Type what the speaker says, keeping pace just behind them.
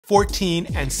14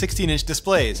 and 16-inch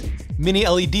displays,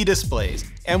 Mini-LED displays,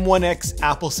 M1X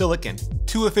Apple Silicon,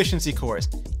 2 efficiency cores,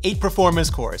 8 performance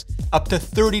cores, up to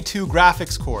 32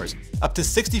 graphics cores, up to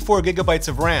 64 gigabytes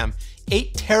of RAM,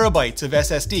 8 terabytes of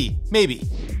SSD, maybe,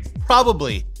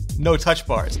 probably no touch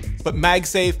bars, but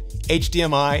MagSafe,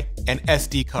 HDMI, and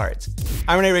SD cards.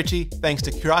 I'm Rene Ritchie, thanks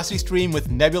to CuriosityStream with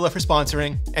Nebula for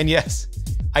sponsoring, and yes,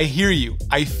 I hear you,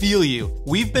 I feel you.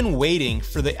 We've been waiting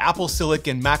for the Apple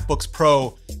Silicon MacBooks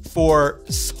Pro for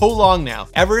so long now,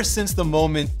 ever since the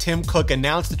moment Tim Cook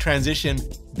announced the transition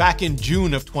back in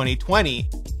June of 2020.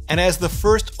 And as the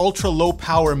first ultra-low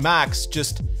power Macs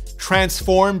just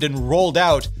transformed and rolled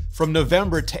out from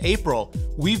November to April,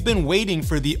 we've been waiting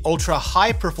for the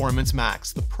ultra-high performance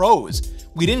Macs, the Pros.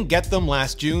 We didn't get them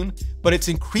last June, but it's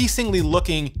increasingly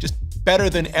looking just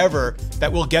better than ever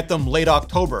that we'll get them late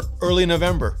October, early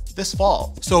November, this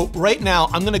fall. So right now,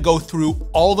 I'm gonna go through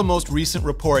all the most recent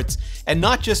reports and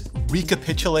not just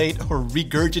recapitulate or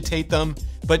regurgitate them,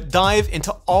 but dive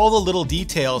into all the little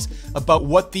details about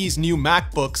what these new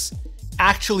MacBooks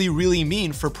actually really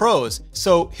mean for pros.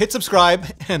 So hit subscribe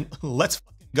and let's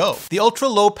go. The ultra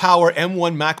low power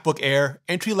M1 MacBook Air,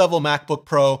 entry-level MacBook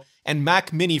Pro, and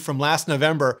Mac Mini from last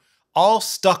November all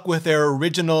stuck with their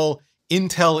original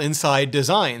Intel Inside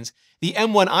designs. The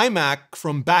M1 iMac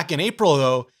from back in April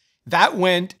though, that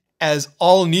went as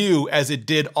all new as it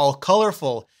did all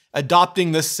colorful,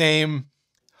 adopting the same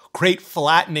great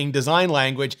flattening design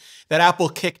language that Apple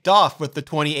kicked off with the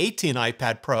 2018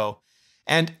 iPad Pro.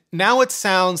 And now it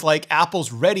sounds like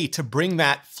Apple's ready to bring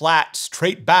that flat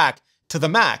straight back to the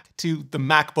Mac, to the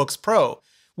MacBooks Pro,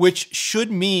 which should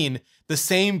mean the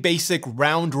same basic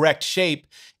round rect shape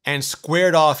and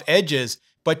squared off edges,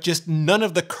 but just none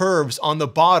of the curves on the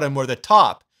bottom or the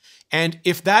top. And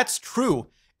if that's true,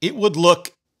 it would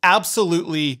look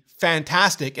absolutely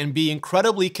fantastic and be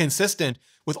incredibly consistent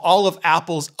with all of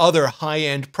Apple's other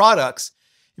high-end products.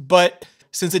 But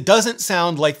since it doesn't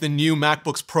sound like the new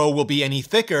MacBooks Pro will be any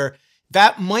thicker,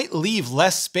 that might leave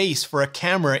less space for a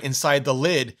camera inside the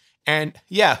lid and,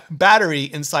 yeah, battery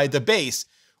inside the base,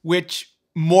 which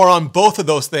more on both of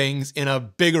those things in a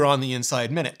bigger on the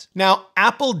inside minute. Now,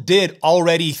 Apple did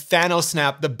already Thanos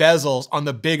snap the bezels on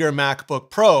the bigger MacBook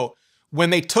Pro when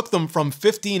they took them from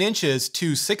 15 inches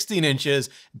to 16 inches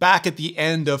back at the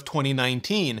end of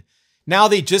 2019. Now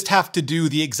they just have to do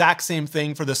the exact same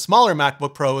thing for the smaller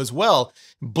MacBook Pro as well,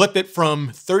 blip it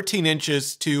from 13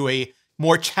 inches to a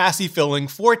more chassis-filling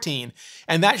 14.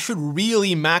 And that should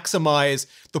really maximize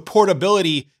the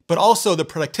portability but also the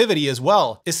productivity as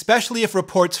well, especially if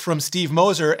reports from Steve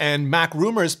Moser and Mac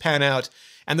Rumors pan out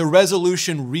and the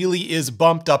resolution really is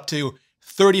bumped up to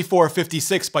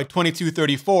 3456 by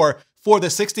 2234 for the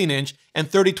 16-inch and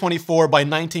 3024 by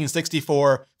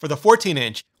 1964 for the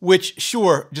 14-inch, which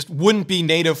sure, just wouldn't be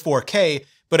native 4K,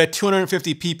 but at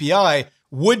 250 ppi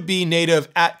would be native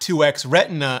at 2x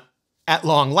Retina at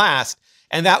long last,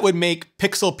 and that would make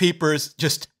pixel peepers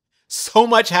just so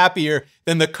much happier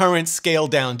than the current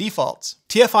scaled-down defaults.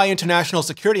 TFI International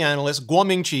security analyst Guo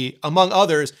Mingqi, among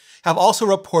others, have also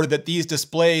reported that these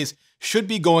displays should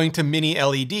be going to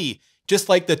Mini-LED, just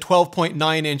like the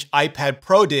 12.9-inch iPad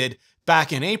Pro did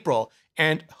back in April,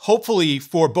 and hopefully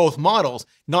for both models,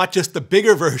 not just the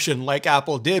bigger version like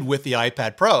Apple did with the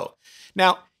iPad Pro.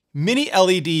 Now,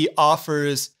 Mini-LED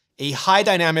offers a high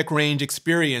dynamic range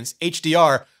experience,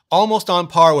 HDR, almost on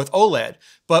par with OLED,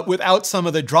 but without some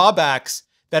of the drawbacks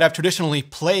that have traditionally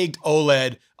plagued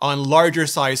OLED on larger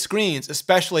size screens,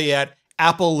 especially at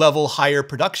Apple-level higher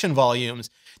production volumes.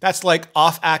 That's like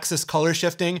off-axis color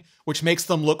shifting, which makes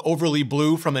them look overly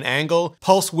blue from an angle,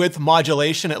 pulse width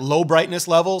modulation at low brightness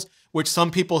levels, which some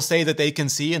people say that they can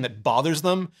see and that bothers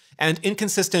them, and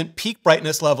inconsistent peak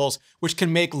brightness levels, which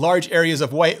can make large areas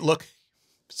of white look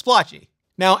splotchy.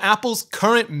 Now, Apple's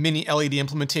current Mini-LED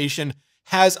implementation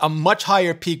has a much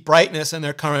higher peak brightness than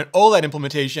their current OLED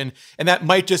implementation, and that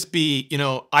might just be,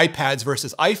 iPads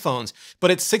versus iPhones, but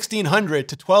it's 1600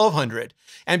 to 1200.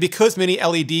 And because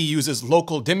Mini-LED uses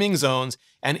local dimming zones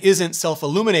and isn't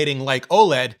self-illuminating like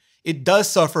OLED, it does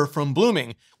suffer from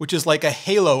blooming, which is like a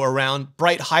halo around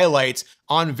bright highlights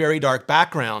on very dark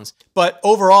backgrounds. But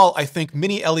overall, I think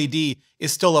Mini-LED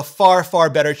is still a far, far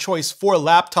better choice for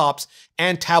laptops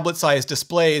and tablet-sized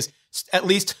displays, at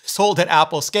least sold at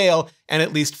Apple scale, and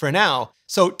at least for now.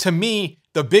 So to me,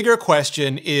 the bigger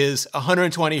question is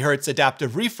 120 Hz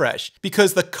adaptive refresh,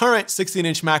 because the current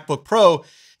 16-inch MacBook Pro,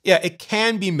 yeah, it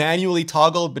can be manually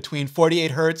toggled between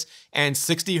 48 Hz and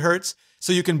 60 Hz,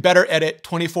 so you can better edit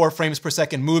 24 frames per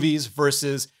second movies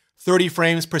versus 30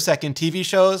 frames per second TV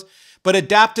shows. But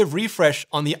adaptive refresh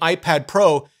on the iPad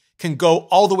Pro can go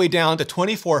all the way down to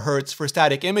 24 Hz for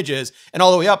static images and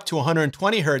all the way up to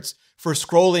 120 Hz for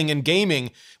scrolling and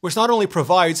gaming, which not only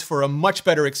provides for a much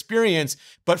better experience,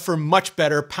 but for much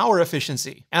better power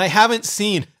efficiency. And I haven't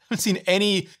seen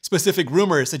any specific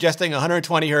rumors suggesting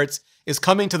 120 Hz is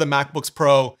coming to the MacBooks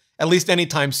Pro, at least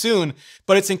anytime soon,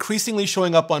 but it's increasingly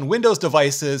showing up on Windows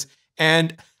devices,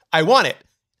 and I want it.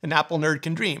 An Apple nerd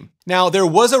can dream. Now, there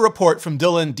was a report from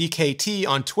Dylan DKT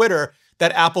on Twitter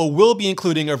that Apple will be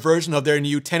including a version of their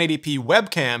new 1080p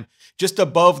webcam just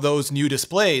above those new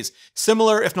displays,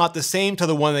 similar if not the same to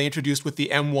the one they introduced with the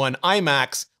M1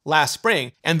 iMacs last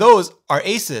spring, and those are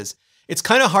aces. It's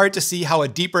kind of hard to see how a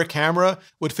deeper camera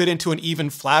would fit into an even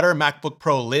flatter MacBook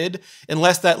Pro lid,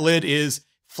 unless that lid is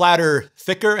flatter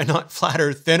thicker and not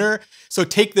flatter thinner. So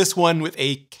take this one with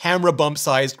a camera bump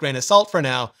sized grain of salt for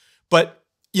now. But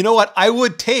you know what? I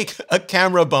would take a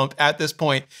camera bump at this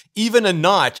point, even a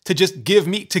notch, to just give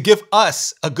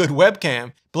us a good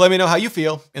webcam. But let me know how you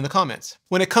feel in the comments.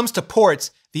 When it comes to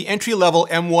ports, the entry-level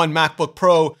M1 MacBook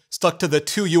Pro stuck to the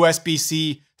 2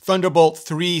 USB-C Thunderbolt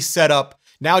 3 setup,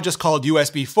 now just called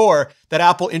USB4, that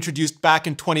Apple introduced back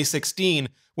in 2016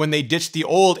 when they ditched the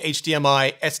old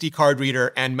HDMI, SD card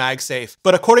reader, and MagSafe.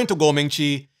 But according to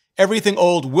Golmingchi, everything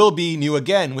old will be new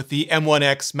again with the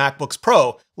M1X MacBooks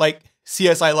Pro, like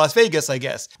CSI Las Vegas, I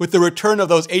guess, with the return of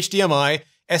those HDMI,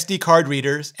 SD card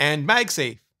readers, and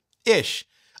MagSafe-ish.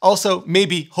 Also,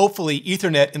 maybe, hopefully,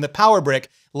 Ethernet in the power brick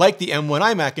like the M1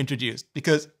 iMac introduced,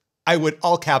 because I would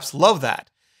all caps love that.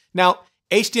 Now,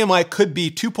 HDMI could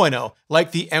be 2.0,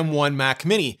 like the M1 Mac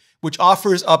Mini, which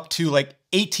offers up to like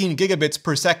 18 gigabits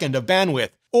per second of bandwidth.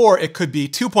 Or it could be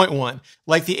 2.1,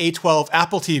 like the A12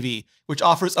 Apple TV, which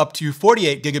offers up to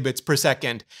 48 gigabits per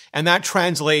second. And that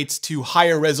translates to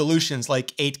higher resolutions like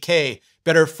 8K,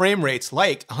 better frame rates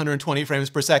like 120 frames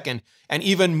per second, and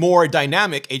even more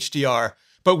dynamic HDR.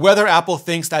 But whether Apple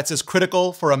thinks that's as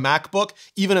critical for a MacBook,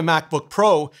 even a MacBook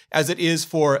Pro, as it is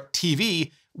for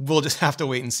TV, we'll just have to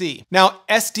wait and see. Now,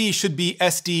 SD should be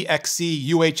SDXC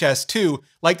UHS-2,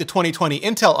 like the 2020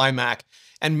 Intel iMac.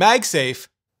 And MagSafe,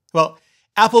 well,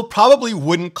 Apple probably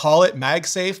wouldn't call it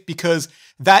MagSafe because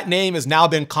that name has now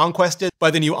been conquested by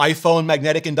the new iPhone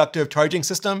magnetic inductive charging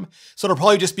system. So it'll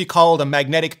probably just be called a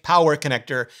magnetic power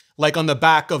connector, like on the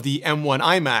back of the M1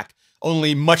 iMac,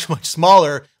 only much, much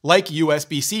smaller, like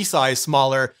USB-C size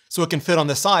smaller, so it can fit on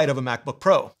the side of a MacBook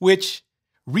Pro. Which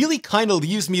really kind of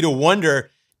leaves me to wonder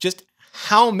just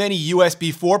how many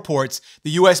USB 4 ports,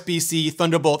 the USB-C,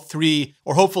 Thunderbolt 3,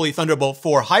 or hopefully Thunderbolt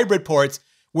 4 hybrid ports,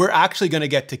 we're actually going to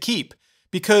get to keep.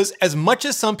 Because as much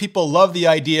as some people love the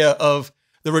idea of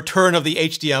the return of the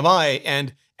HDMI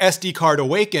and SD card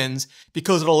awakens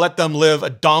because it'll let them live a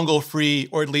dongle-free,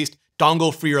 or at least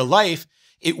dongle-freer life,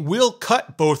 it will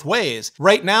cut both ways.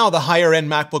 Right now, the higher-end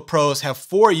MacBook Pros have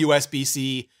 4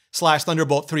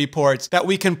 USB-C/Thunderbolt 3 ports that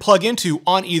we can plug into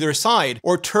on either side,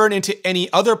 or turn into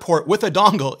any other port with a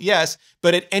dongle, yes,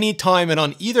 but at any time and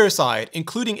on either side,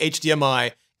 including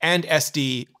HDMI and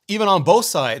SD, even on both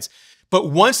sides. But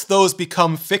once those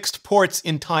become fixed ports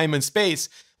in time and space,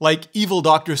 like evil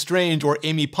Doctor Strange or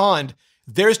Amy Pond,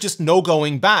 there's just no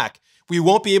going back. We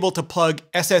won't be able to plug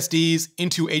SSDs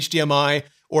into HDMI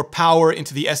or power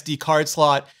into the SD card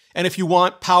slot. And if you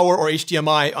want power or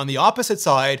HDMI on the opposite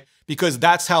side, because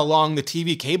that's how long the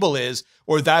TV cable is,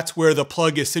 or that's where the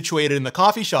plug is situated in the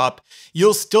coffee shop,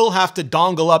 you'll still have to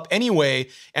dongle up anyway,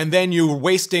 and then you're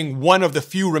wasting one of the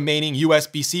few remaining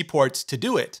USB-C ports to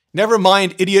do it. Never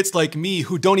mind idiots like me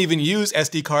who don't even use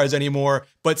SD cards anymore,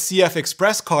 but CF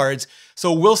Express cards,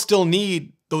 so we'll still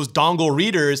need those dongle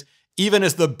readers, even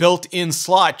as the built-in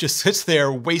slot just sits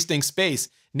there wasting space,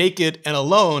 naked and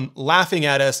alone, laughing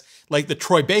at us like the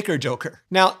Troy Baker Joker.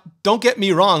 Now, don't get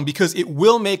me wrong, because it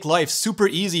will make life super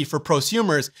easy for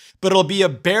prosumers, but it'll be a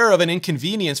bear of an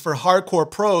inconvenience for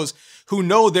hardcore pros who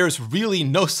know there's really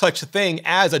no such thing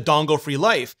as a dongle-free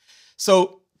life.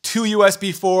 So 2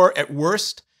 USB 4 at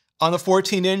worst on the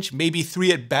 14-inch, maybe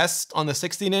 3 at best on the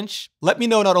 16-inch. Let me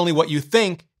know not only what you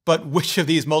think, but which of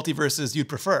these multiverses you'd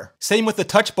prefer. Same with the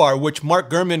touch bar, which Mark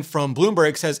Gurman from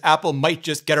Bloomberg says Apple might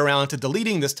just get around to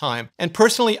deleting this time. And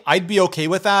personally, I'd be okay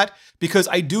with that because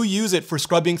I do use it for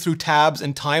scrubbing through tabs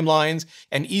and timelines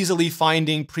and easily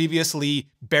finding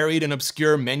previously buried and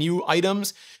obscure menu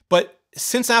items. But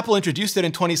since Apple introduced it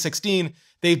in 2016,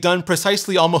 they've done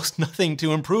precisely almost nothing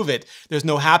to improve it. There's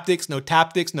no haptics, no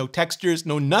taptics, no textures,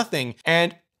 no nothing.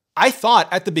 And I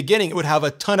thought at the beginning it would have a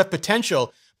ton of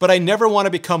potential, but I never want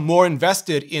to become more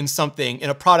invested in something,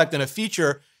 in a product and a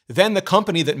feature, than the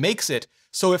company that makes it.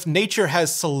 So if nature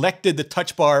has selected the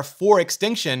touch bar for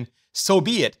extinction, so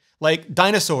be it, like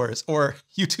dinosaurs or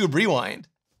YouTube Rewind.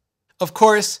 Of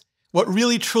course, What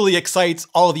really truly excites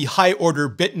all the high-order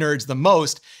bit nerds the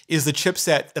most is the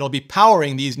chipset that'll be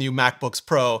powering these new MacBooks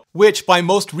Pro, which by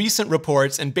most recent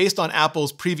reports and based on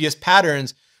Apple's previous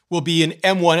patterns will be an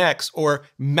M1X or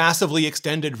massively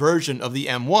extended version of the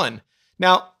M1.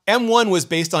 Now, M1 was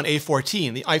based on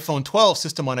A14, the iPhone 12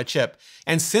 system on a chip,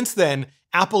 and since then,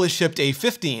 Apple has shipped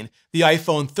A15, the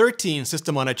iPhone 13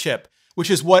 system on a chip, which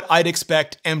is what I'd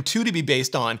expect M2 to be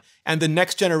based on, and the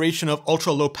next generation of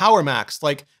ultra-low power Macs,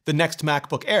 like the next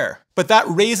MacBook Air. But that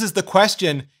raises the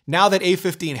question, now that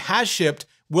A15 has shipped,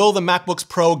 will the MacBooks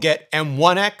Pro get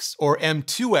M1X or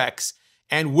M2X?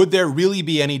 And would there really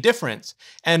be any difference?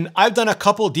 And I've done a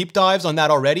couple deep dives on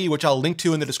that already, which I'll link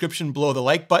to in the description below the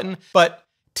like button. But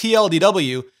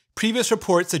TLDW, previous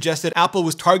reports suggested Apple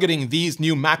was targeting these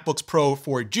new MacBooks Pro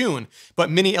for June, but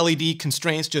Mini-LED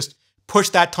constraints just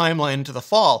pushed that timeline into the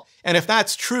fall. And if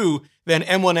that's true, then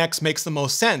M1X makes the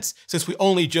most sense, since we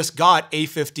only just got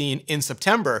A15 in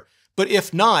September. But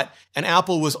if not, and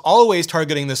Apple was always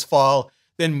targeting this fall,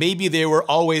 then maybe they were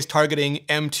always targeting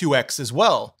M2X as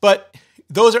well. But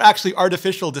those are actually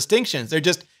artificial distinctions. They're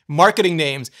just marketing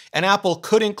names, and Apple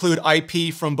could include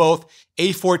IP from both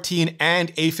A14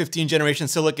 and A15 generation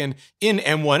silicon in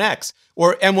M1X,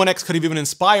 or M1X could have even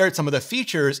inspired some of the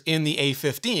features in the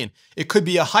A15. It could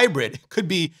be a hybrid. It could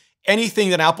be anything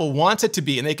that Apple wants it to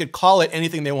be, and they could call it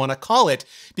anything they want to call it,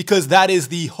 because that is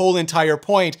the whole entire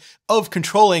point of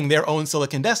controlling their own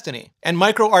silicon destiny. And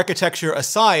microarchitecture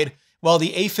aside, while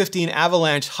the A15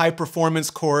 Avalanche high-performance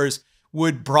cores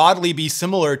would broadly be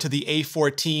similar to the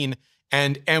A14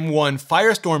 and M1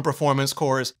 Firestorm performance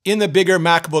cores, in the bigger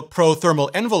MacBook Pro thermal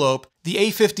envelope, the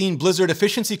A15 Blizzard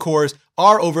efficiency cores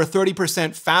are over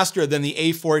 30% faster than the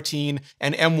A14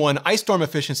 and M1 Ice Storm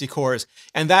efficiency cores,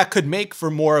 and that could make for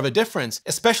more of a difference,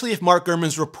 especially if Mark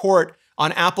Gurman's report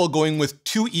on Apple going with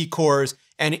 2 E-cores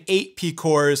and 8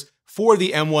 P-cores for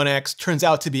the M1X turns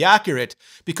out to be accurate,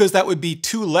 because that would be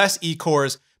 2 less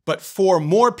E-cores but 4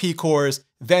 more P-cores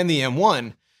than the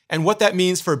M1. And what that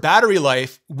means for battery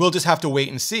life, we'll just have to wait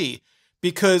and see,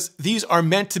 because these are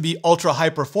meant to be ultra high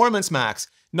performance Macs,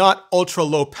 not ultra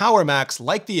low power Macs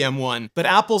like the M1. But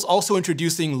Apple's also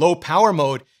introducing low power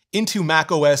mode into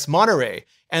macOS Monterey,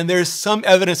 and there's some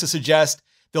evidence to suggest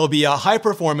there'll be a high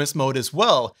performance mode as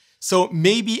well. So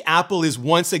maybe Apple is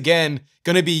once again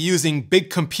going to be using big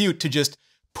compute to just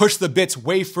push the bits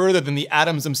way further than the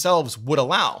atoms themselves would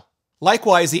allow.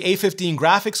 Likewise, the A15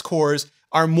 graphics cores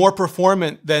are more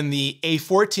performant than the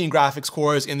A14 graphics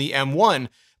cores in the M1,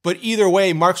 but either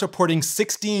way, Mark's reporting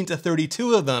 16 to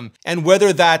 32 of them, and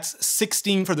whether that's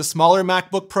 16 for the smaller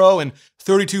MacBook Pro and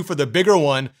 32 for the bigger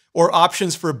one, or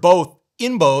options for both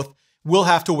in both, we'll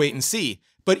have to wait and see.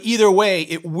 But either way,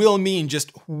 it will mean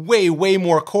just way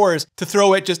more cores to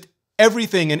throw at just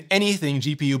everything and anything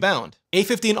GPU bound.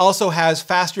 A15 also has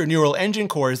faster neural engine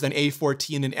cores than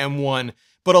A14 and M1,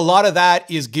 but a lot of that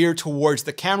is geared towards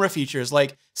the camera features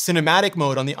like cinematic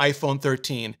mode on the iPhone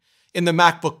 13. In the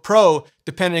MacBook Pro,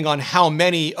 depending on how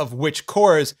many of which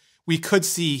cores, we could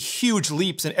see huge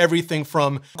leaps in everything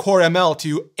from Core ML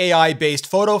to AI-based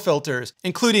photo filters,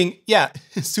 including,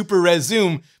 super res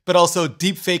zoom, but also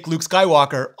deepfake Luke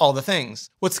Skywalker, all the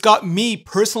things. What's got me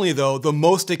personally though the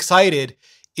most excited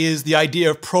is the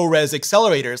idea of ProRes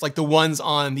accelerators like the ones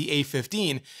on the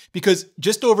A15, because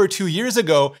just over 2 years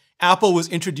ago, Apple was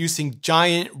introducing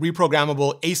giant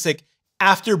reprogrammable ASIC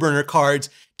afterburner cards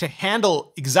to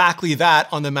handle exactly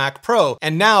that on the Mac Pro.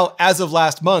 And now, as of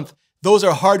last month, those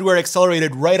are hardware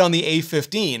accelerated right on the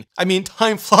A15. I mean,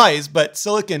 time flies, but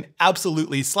silicon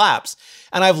absolutely slaps.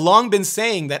 And I've long been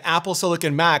saying that Apple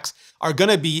Silicon Macs are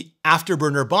gonna be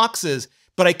afterburner boxes,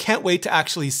 but I can't wait to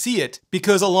actually see it,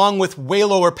 because along with way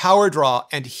lower power draw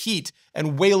and heat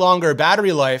and way longer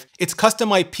battery life, it's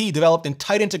custom IP developed in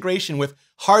tight integration with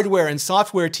hardware and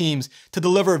software teams to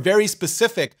deliver very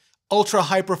specific ultra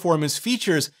high performance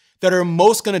features that are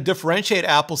most going to differentiate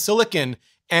Apple Silicon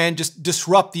and just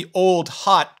disrupt the old,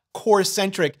 hot,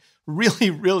 core-centric,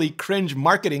 really cringe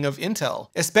marketing of Intel.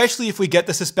 Especially if we get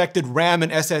the suspected RAM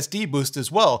and SSD boost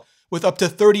as well, with up to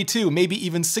 32, maybe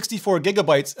even 64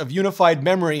 gigabytes of unified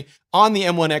memory on the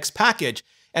M1X package,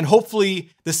 and hopefully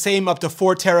the same up to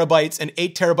 4 terabytes and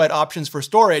 8 terabyte options for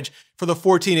storage for the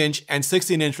 14-inch and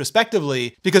 16-inch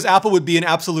respectively, because Apple would be an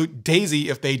absolute daisy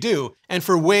if they do. And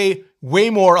for way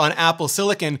more on Apple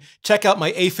Silicon, check out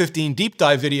my A15 deep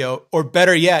dive video, or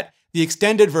better yet, the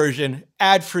extended version,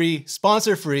 ad-free,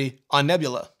 sponsor-free on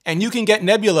Nebula. And you can get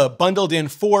Nebula bundled in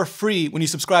for free when you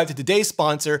subscribe to today's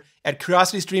sponsor at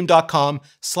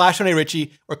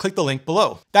curiositystream.com/ReneRitchie or click the link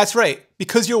below. That's right,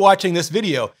 because you're watching this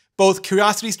video, both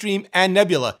CuriosityStream and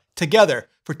Nebula together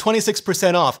for for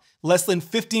 26% off, less than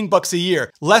 15 bucks a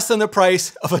year, less than the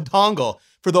price of a dongle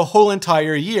for the whole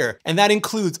entire year. And that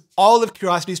includes all of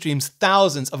CuriosityStream's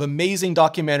thousands of amazing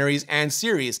documentaries and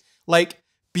series, like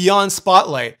Beyond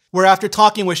Spotlight, where after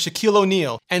talking with Shaquille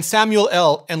O'Neal and Samuel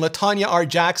L. and LaTanya R.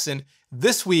 Jackson,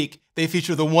 this week they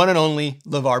feature the one and only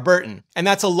LeVar Burton. And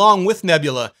that's along with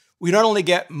Nebula. We not only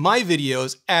get my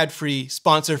videos ad-free,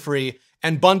 sponsor-free,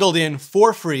 and bundled in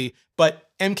for free, but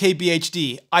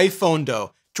MKBHD,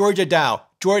 iPhonedo, Georgia Dow,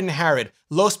 Jordan Harrod,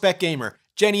 Low Spec Gamer,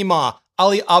 Jenny Ma,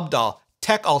 Ali Abdal,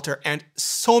 Tech Alter, and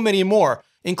so many more,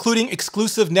 including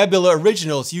exclusive Nebula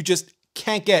originals you just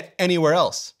can't get anywhere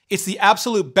else. It's the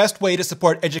absolute best way to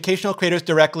support educational creators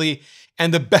directly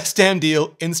and the best damn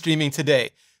deal in streaming today.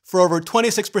 For over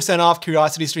 26% off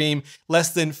CuriosityStream,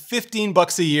 less than 15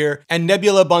 bucks a year, and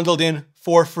Nebula bundled in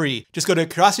for free. Just go to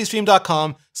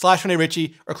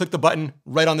curiositystream.com/ReneRitchie or click the button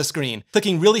right on the screen.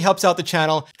 Clicking really helps out the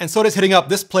channel, and so does hitting up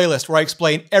this playlist where I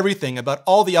explain everything about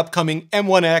all the upcoming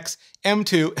M1X,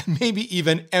 M2, and maybe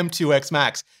even M2X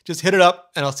Macs. Just hit it up,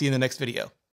 and I'll see you in the next video.